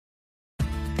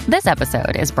This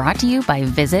episode is brought to you by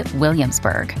Visit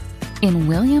Williamsburg. In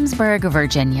Williamsburg,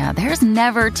 Virginia, there's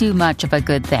never too much of a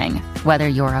good thing. Whether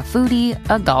you're a foodie,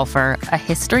 a golfer, a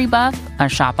history buff, a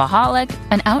shopaholic,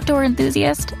 an outdoor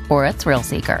enthusiast, or a thrill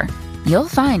seeker, you'll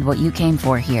find what you came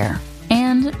for here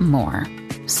and more.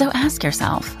 So ask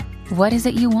yourself, what is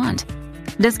it you want?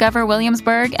 Discover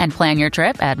Williamsburg and plan your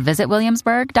trip at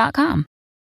visitwilliamsburg.com.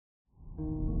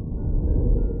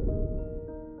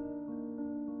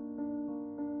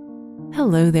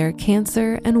 Hello there,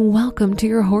 Cancer, and welcome to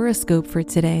your horoscope for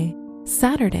today,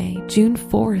 Saturday, June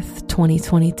 4th,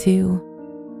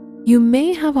 2022. You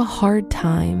may have a hard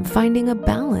time finding a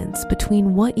balance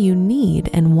between what you need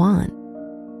and want.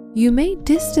 You may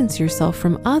distance yourself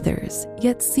from others,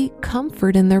 yet seek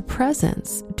comfort in their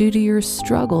presence due to your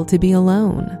struggle to be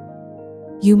alone.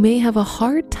 You may have a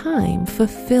hard time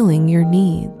fulfilling your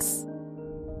needs.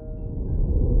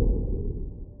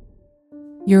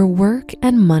 Your work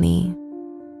and money.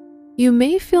 You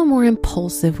may feel more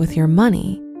impulsive with your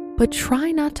money, but try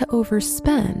not to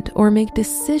overspend or make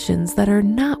decisions that are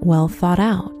not well thought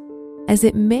out, as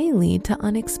it may lead to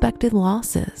unexpected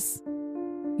losses.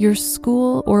 Your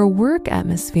school or work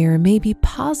atmosphere may be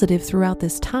positive throughout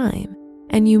this time,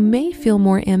 and you may feel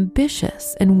more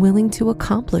ambitious and willing to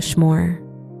accomplish more.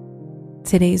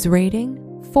 Today's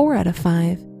rating, 4 out of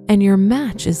 5, and your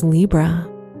match is Libra.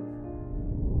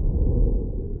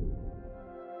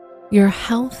 Your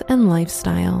health and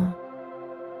lifestyle.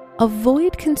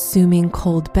 Avoid consuming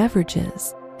cold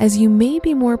beverages, as you may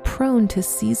be more prone to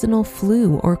seasonal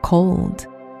flu or cold.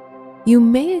 You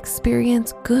may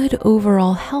experience good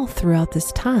overall health throughout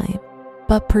this time,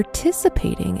 but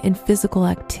participating in physical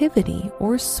activity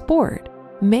or sport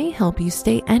may help you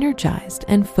stay energized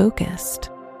and focused.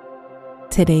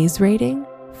 Today's rating,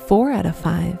 4 out of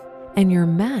 5, and your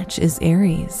match is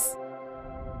Aries.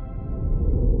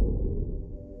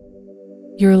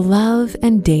 Your love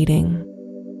and dating.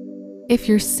 If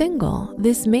you're single,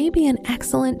 this may be an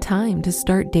excellent time to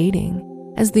start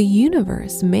dating, as the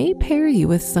universe may pair you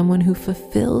with someone who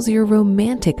fulfills your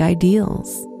romantic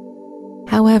ideals.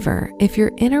 However, if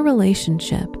you're in a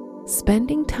relationship,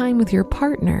 spending time with your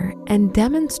partner and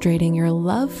demonstrating your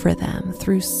love for them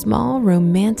through small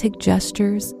romantic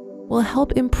gestures will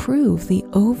help improve the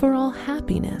overall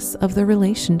happiness of the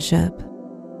relationship.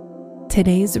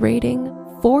 Today's rating,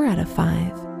 4 out of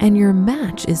 5, and your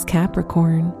match is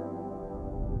Capricorn.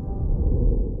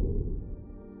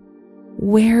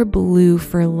 Wear blue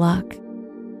for luck.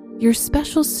 Your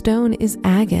special stone is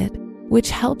agate,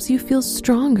 which helps you feel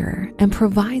stronger and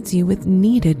provides you with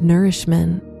needed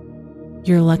nourishment.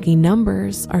 Your lucky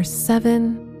numbers are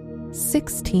 7,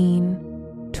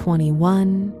 16,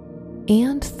 21,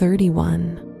 and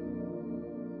 31.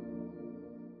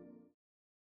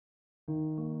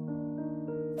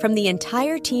 From the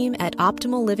entire team at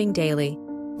Optimal Living Daily,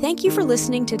 thank you for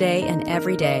listening today and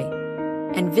every day.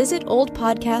 And visit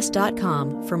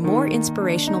oldpodcast.com for more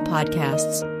inspirational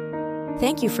podcasts.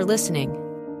 Thank you for listening.